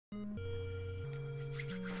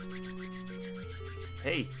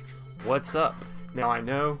Hey, what's up? Now I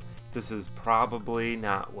know this is probably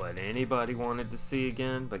not what anybody wanted to see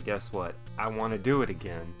again, but guess what? I want to do it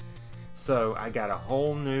again. So I got a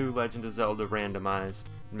whole new Legend of Zelda Randomized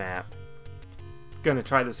map. Gonna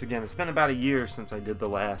try this again. It's been about a year since I did the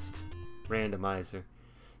last randomizer.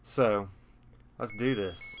 So, let's do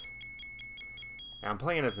this. Now, I'm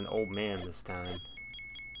playing as an old man this time.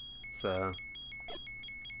 So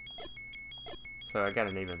I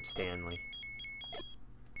gotta name him Stanley.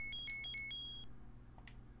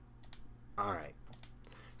 Alright.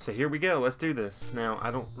 So here we go. Let's do this. Now,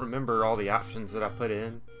 I don't remember all the options that I put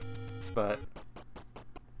in, but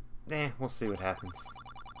we'll see what happens.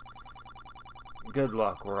 Good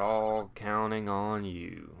luck. We're all counting on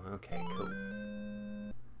you. Okay, cool.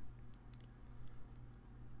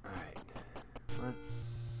 Alright.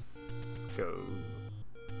 Let's go.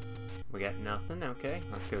 We got nothing? Okay.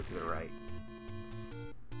 Let's go to the right.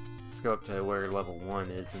 Let's go up to where level 1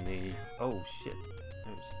 is in the... Oh, shit.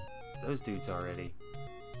 There's those dudes already.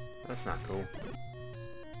 That's not cool.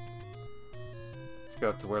 Let's go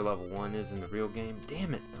up to where level 1 is in the real game.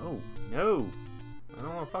 Damn it. Oh, no. I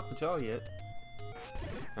don't want to fuck with y'all yet.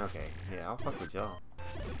 Okay, yeah, I'll fuck with y'all.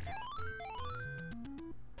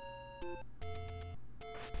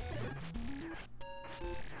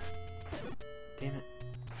 Damn it.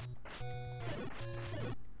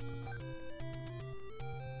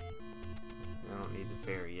 I don't need the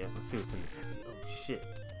fairy yet. Let's see what's in this. Oh, shit.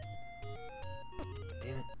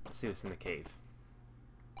 Damn it. Let's see what's in the cave.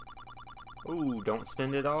 Ooh, don't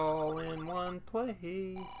spend it all in one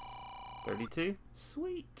place. 32?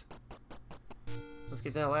 Sweet. Let's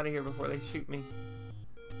get the hell out of here before they shoot me.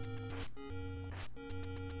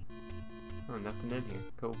 Oh, nothing in here.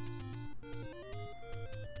 Cool.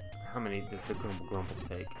 How many does the Grumble Grumbles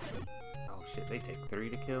take? Oh shit, they take 3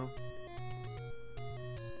 to kill?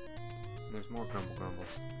 And there's more Grumble Grumbles.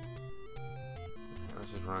 Okay,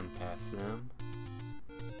 let's just run past them.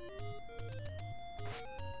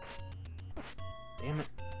 Damn it.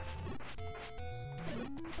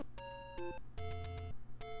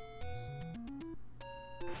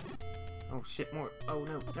 Oh shit, more. Oh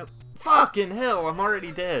no, no. Fucking hell, I'm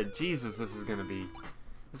already dead. Jesus, this is gonna be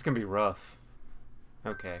rough.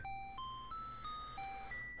 Okay.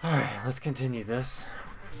 Alright, let's continue this.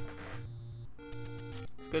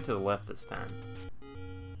 Let's go to the left this time.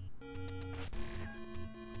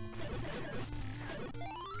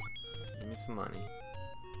 Give me some money.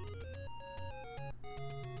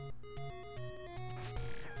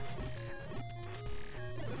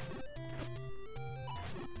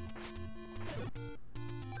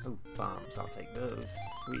 Oh, bombs. I'll take those.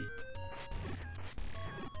 Sweet.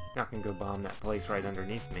 Now I can go bomb that place right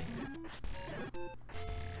underneath me.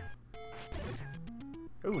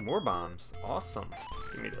 Oh, more bombs. Awesome.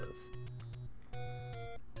 Give me those.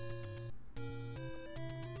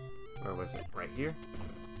 Where was it? Right here?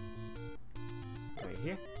 Right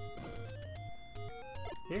here?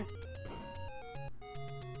 Here?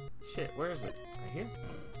 Shit, where is it? Right here?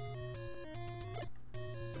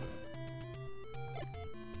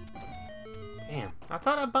 Damn, I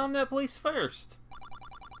thought I bombed that place first.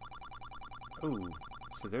 Ooh,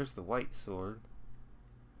 so there's the white sword.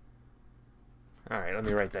 Alright, let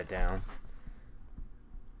me write that down.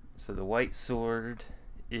 So the white sword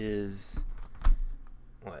is...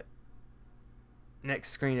 what?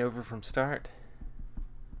 Next screen over from start?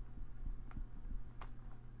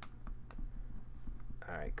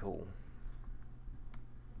 Alright, cool.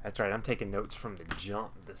 That's right, I'm taking notes from the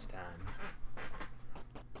jump this time.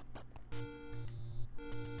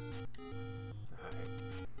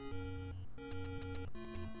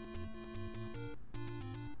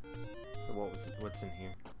 What's in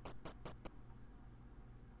here?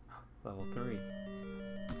 Level 3.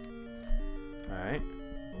 Alright.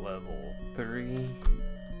 Level 3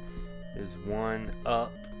 is 1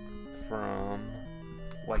 up from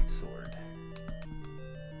white sword.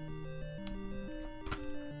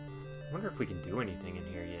 I wonder if we can do anything in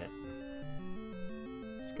here yet.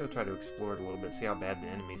 Let's go try to explore it a little bit, see how bad the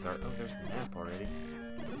enemies are. Oh, there's the map already.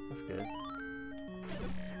 That's good.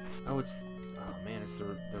 Oh, it's... oh man, it's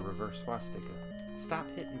the reverse swastika. Stop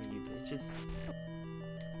hitting me, you bitches.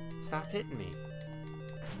 Stop hitting me.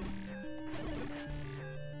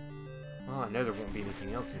 Well, I know there won't be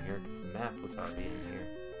anything else in here because the map was already in here.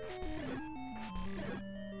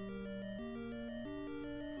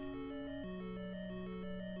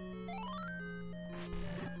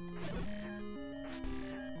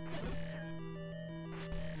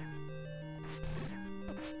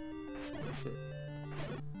 Shit.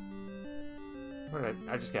 What did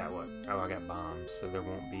I just got what? Oh, I got bombs, so there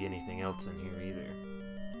won't be anything else in here either.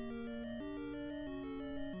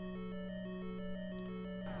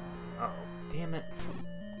 Oh, damn it.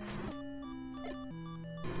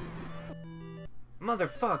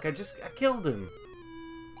 Motherfuck, I killed him.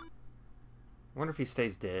 I wonder if he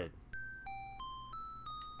stays dead.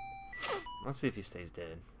 Let's see if he stays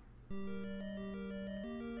dead.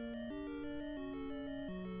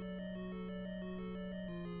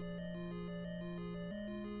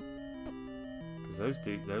 Because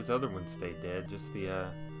those other ones stayed dead. Just the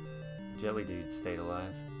jelly dude stayed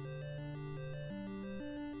alive.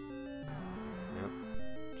 Nope.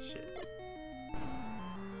 Shit.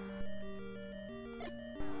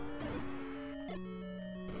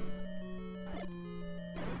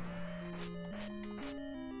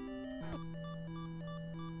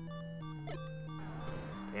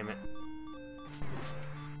 Damn it.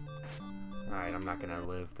 Alright, I'm not gonna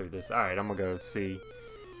live through this. Alright, I'm gonna go see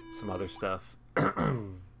some other stuff.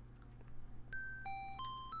 I'm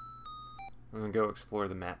gonna go explore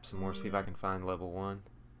the map some more, see if I can find level 1.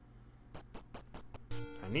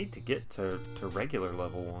 I need to get to regular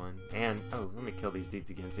level 1. And, oh, let me kill these dudes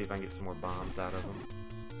again, see if I can get some more bombs out of them.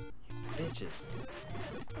 You bitches.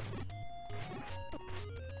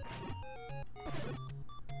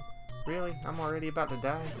 Really? I'm already about to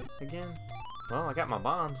die again? Well, I got my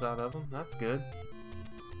bombs out of them. That's good.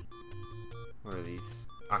 What are these?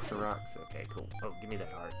 Octorocks? Okay, cool. Oh, give me that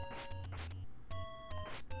heart.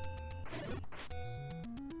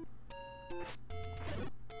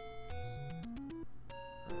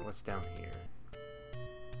 Alright, what's down here?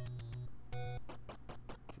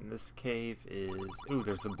 What's in this cave is... Ooh,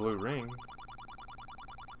 there's a blue ring.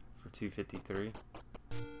 For 253.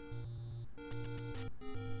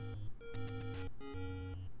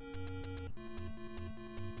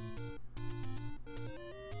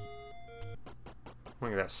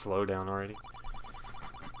 Look at that slowdown already.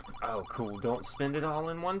 Oh, cool. Don't spend it all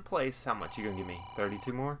in one place. How much you gonna give me?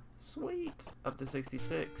 32 more? Sweet. Up to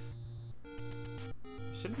 66.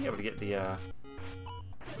 Should be able to get the,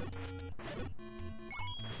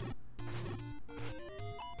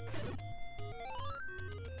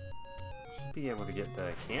 should be able to get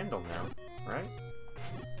the candle now, right?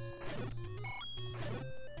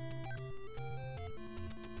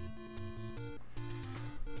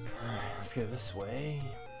 Let's go this way.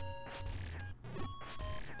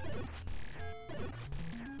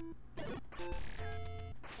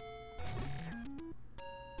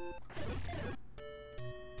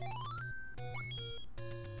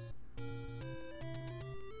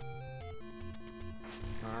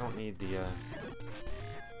 I don't need the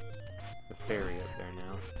ferry up there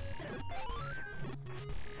now.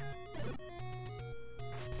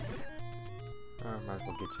 Oh, might as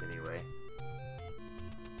well get you anyway.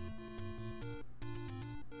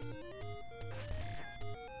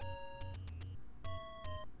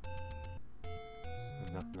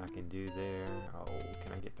 Nothing I can do there. Oh,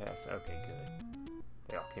 can I get past? Okay, good.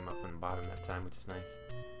 They all came up on the bottom that time, which is nice.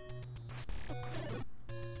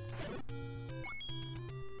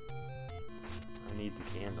 I need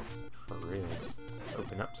the candle for real. Let's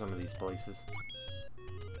open up some of these places.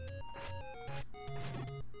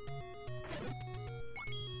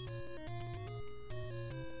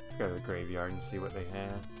 Let's go to the graveyard and see what they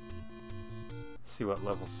have. See what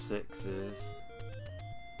level 6 is.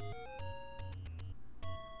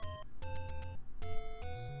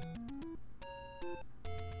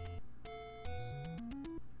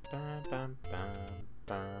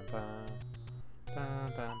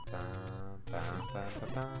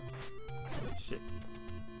 Shit.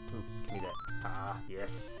 Ooh, give me that. Ah,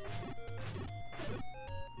 yes.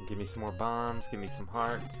 Give me some more bombs, give me some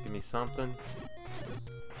hearts, give me something.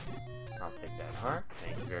 I'll take that heart,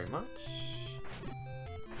 thank you very much.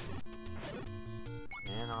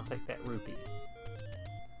 And I'll take that rupee.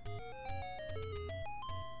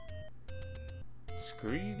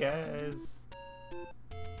 Screw you guys.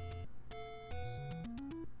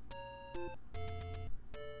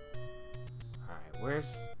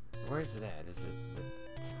 Where's it at? Is it the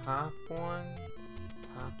top one?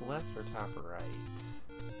 Top left or top right?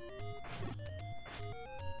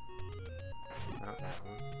 Not that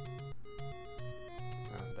one.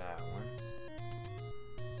 Not that one.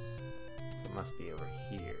 So it must be over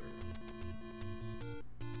here.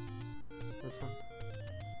 This one?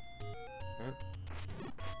 Nope.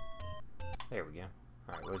 There we go.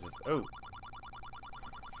 Alright, where's this? Oh!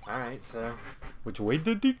 Alright, so... Which way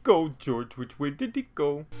did he go, George? Which way did he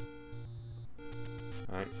go?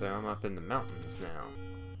 Alright, so I'm up in the mountains now.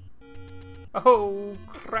 Oh,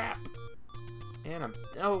 crap! And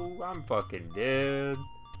I'm fucking dead.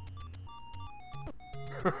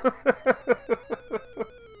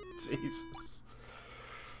 Jesus.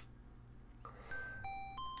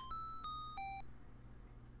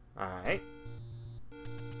 Alright.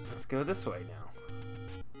 go this way now.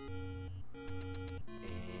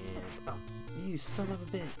 And... oh, you son of a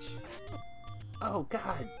bitch. Oh,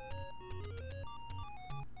 God.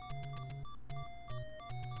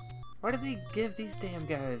 Why do they give these damn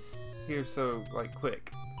guys here so, like,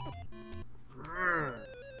 quick? I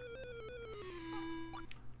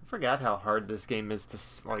forgot how hard this game is to,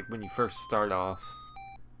 like, when you first start off.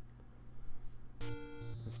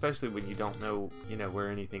 Especially when you don't know, you know, where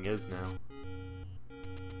anything is now.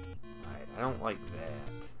 Alright, I don't like that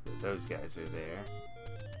those guys are there.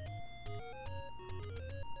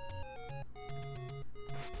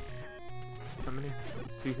 How many?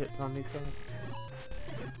 2 hits on these guys?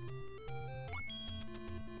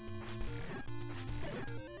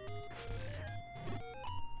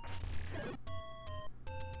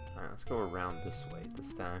 Alright, let's go around this way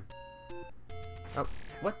this time. Oh,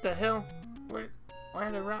 what the hell? Why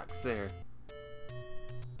are there rocks there?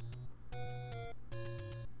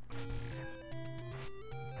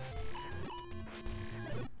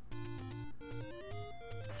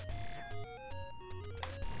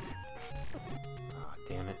 Oh,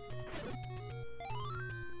 damn it.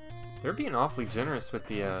 They're being awfully generous with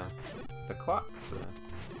the clocks.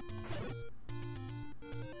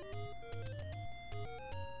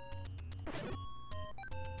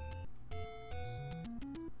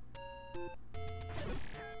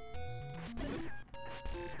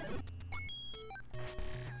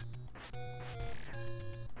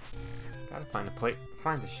 Gotta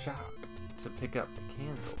find a shop to pick up the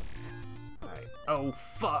candle. Alright. Oh,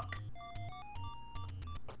 fuck!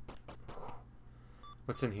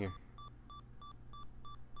 What's in here?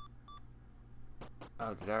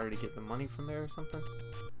 Oh, did I already get the money from there or something?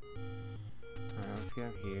 Alright, let's go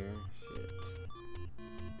here. Shit.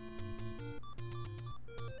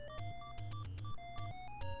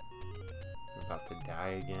 I'm about to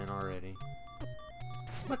die again already.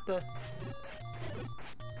 What the?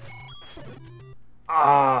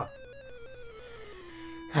 Ah!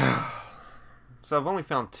 So I've only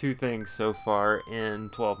found 2 things so far in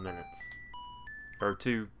 12 minutes. Or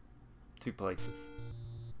two places.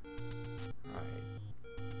 Alright.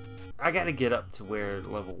 I gotta get up to where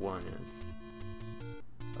level 1 is.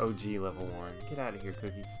 OG level 1. Get out of here,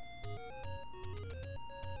 cookies.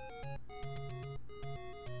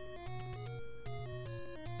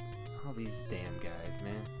 All these damn guys,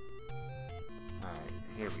 man. Alright,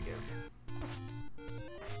 here we go.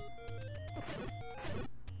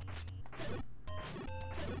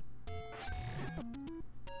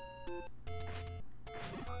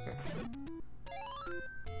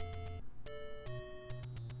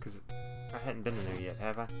 Because I hadn't been in there yet,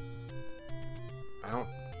 have I? I don't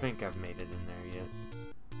think I've made it in there yet.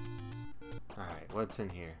 Alright, what's in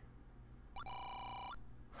here?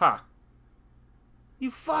 Ha! You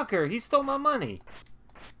fucker! He stole my money!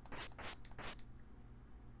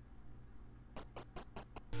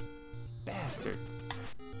 Bastard.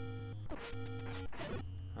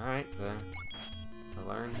 Alright, so I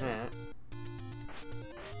learned that.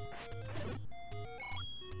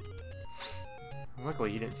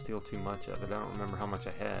 Luckily he didn't steal too much of it. I don't remember how much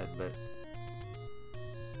I had, but...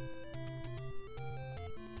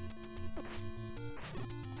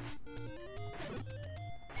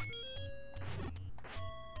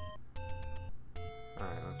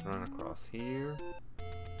 Alright, let's run across here.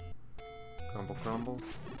 Crumble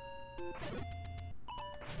crumbles.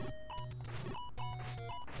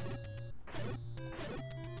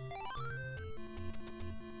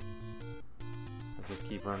 Let's just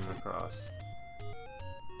keep running across.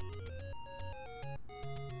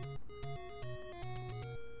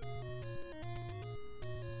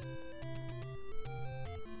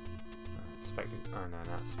 Or no,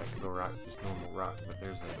 not spectacle rock, just normal rock, but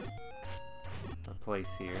there's a place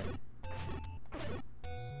here.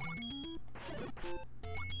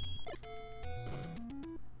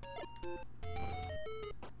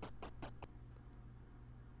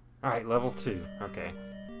 Alright, level 2. Okay.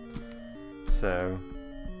 So,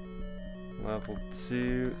 level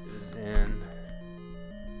 2 is in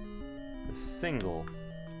the single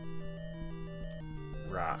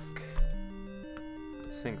rock.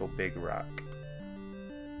 Single big rock.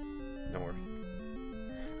 North.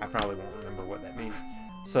 I probably won't remember what that means.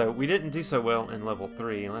 So, we didn't do so well in level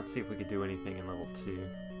 3. Let's see if we could do anything in level 2.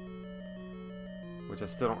 Which I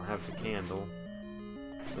still don't have the candle.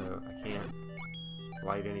 So, I can't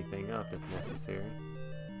light anything up if necessary.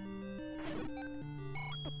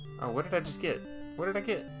 Oh, what did I just get? What did I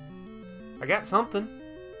get? I got something.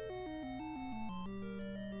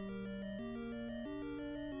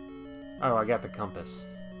 Oh, I got the compass.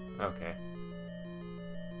 Okay.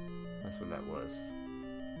 That's what that was.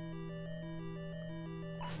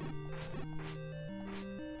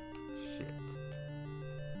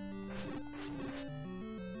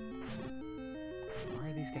 Why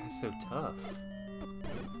are these guys so tough?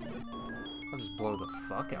 I'll just blow the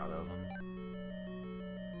fuck out of them.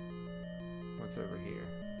 What's over here?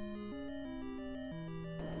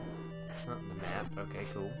 Oh, the map. Okay,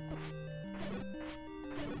 cool.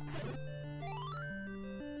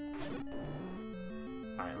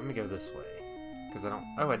 Alright, let me go this way. Because I don't...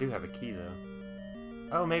 Oh, I do have a key, though.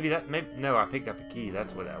 Oh, maybe that... No, I picked up a key.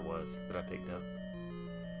 That's what that was that I picked up.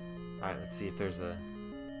 Alright, let's see if there's a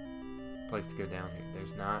place to go down here.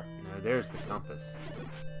 There's not. No, there's the compass.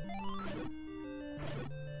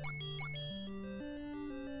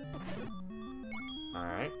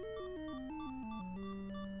 Alright.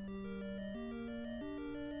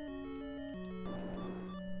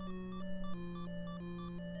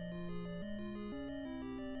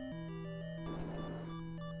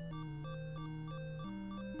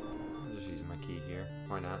 I'll just use my key here.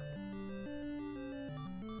 Why not?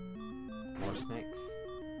 More snakes.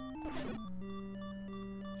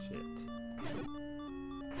 Shit.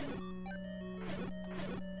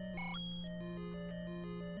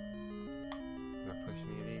 Can I push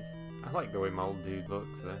any of these? I like the way my old dude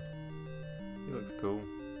looks though. He looks cool.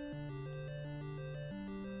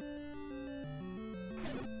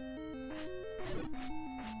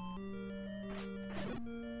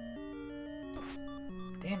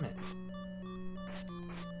 Damn it.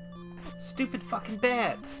 Stupid fucking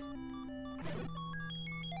bats!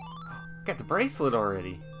 Got the bracelet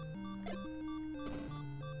already.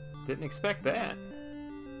 Didn't expect that.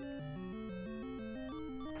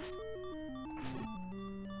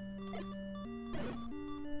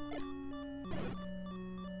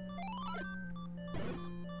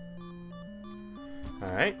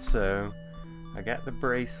 Alright, so I got the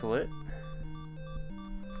bracelet.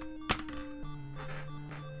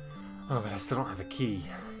 Oh, but I still don't have a key.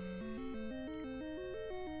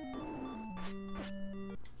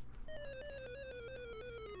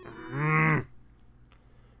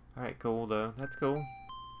 Alright, cool though. That's cool.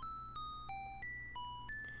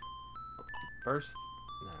 First...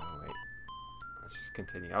 No, wait. Let's just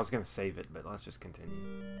continue. I was gonna save it, but let's just continue.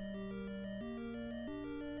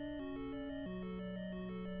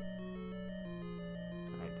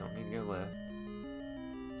 Alright, don't need to go left.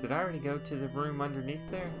 Did I already go to the room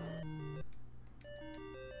underneath there?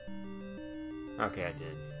 Okay, I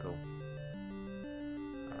did. Cool.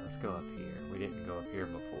 Alright, let's go up here. We didn't go up here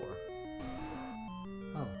before.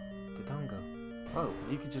 Oh, the dongo. Oh,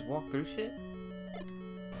 you can just walk through shit?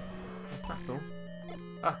 That's not cool.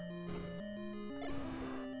 Ah!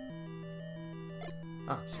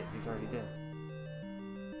 Oh shit, he's already dead.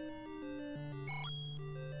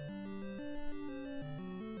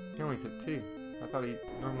 He only took 2. I thought he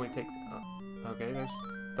normally takes... Oh, okay, there's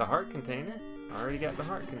the heart container. I already got the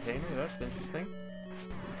heart container, that's interesting.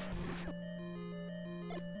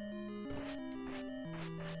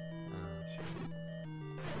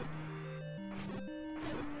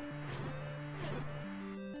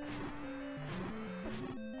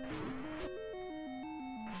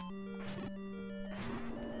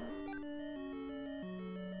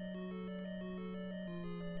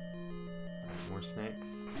 More snakes.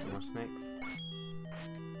 More snakes.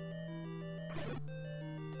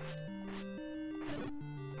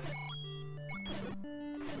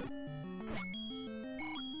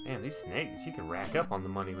 Man, these snakes, you can rack up on the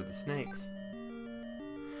money with the snakes.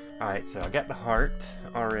 Alright, so I got the heart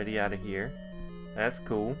already out of here. That's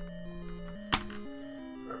cool.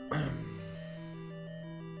 Alright,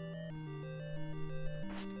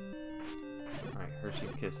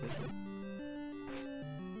 Hershey's Kisses.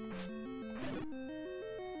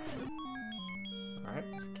 Alright,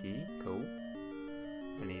 there's a key. Cool.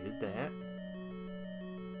 I needed that.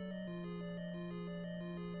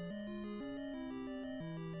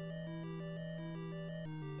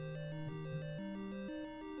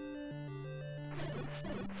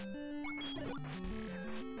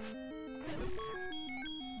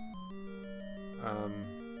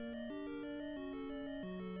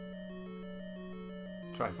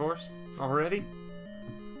 Triforce already?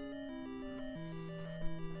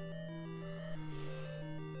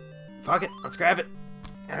 Fuck it, let's grab it.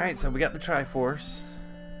 Alright, so we got the Triforce.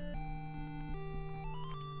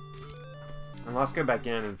 And let's go back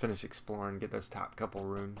in and finish exploring, get those top couple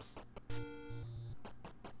rooms.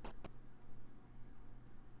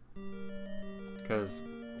 Because,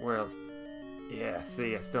 where else? Yeah,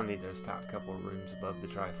 see, I still need those top couple rooms above the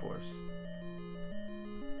Triforce.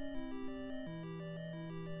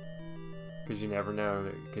 Because you never know,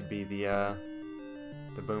 it could be the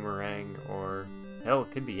boomerang, or hell,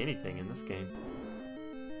 it could be anything in this game,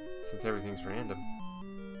 since everything's random.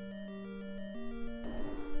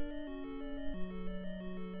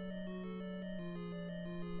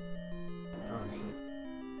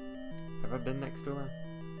 Have I been next door?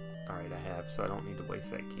 Alright, I have, so I don't need to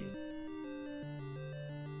waste that key.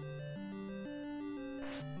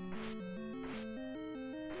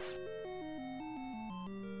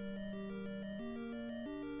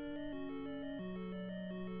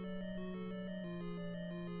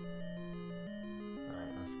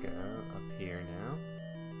 Alright, let's go up here now.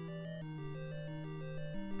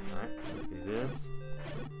 Alright, let's do this.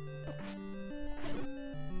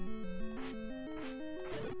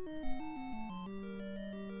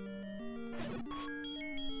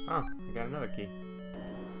 Oh, I got another key.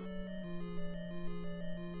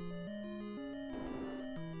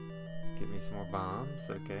 Give me some more bombs.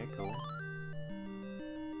 Okay, cool.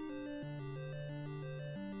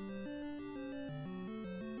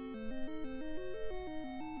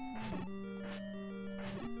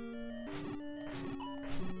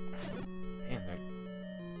 Damn it.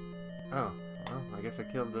 Oh, well, I guess I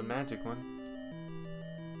killed the magic one.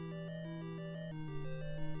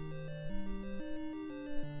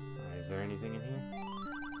 Is there anything in here?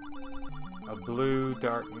 A blue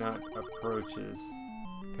dark nut approaches.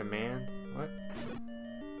 Command? What?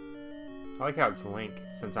 I like how it's Link,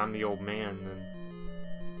 since I'm the old man, then.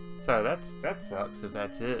 So that sucks if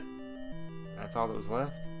that's it. That's all that was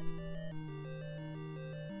left.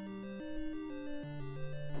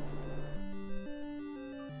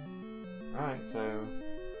 Alright, so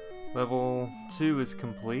level 2 is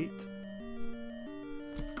complete.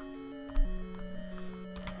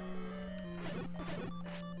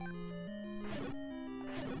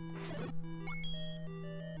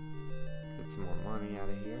 Some more money out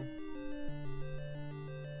of here.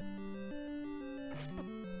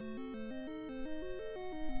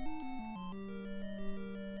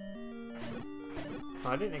 Oh,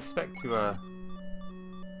 I didn't expect to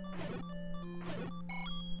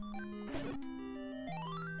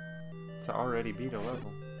already beat a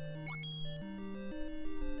level.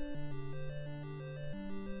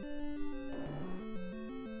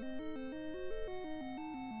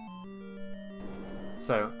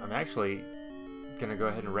 So I'm actually gonna go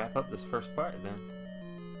ahead and wrap up this first part then.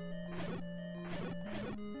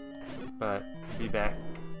 But be back.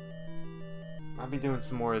 I'll be doing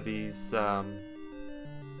some more of these Zelda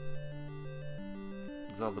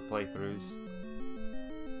playthroughs.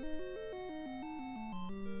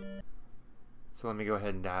 So let me go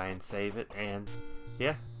ahead and die and save it, and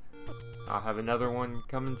yeah, I'll have another one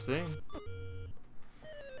coming soon.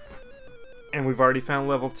 And we've already found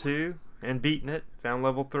level 2 and beaten it. Found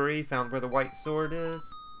level 3, found where the white sword is.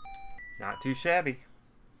 Not too shabby.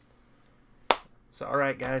 So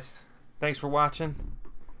alright guys, thanks for watching.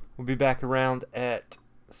 We'll be back around at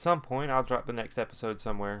some point. I'll drop the next episode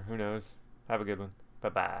somewhere, who knows. Have a good one. Bye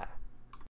bye.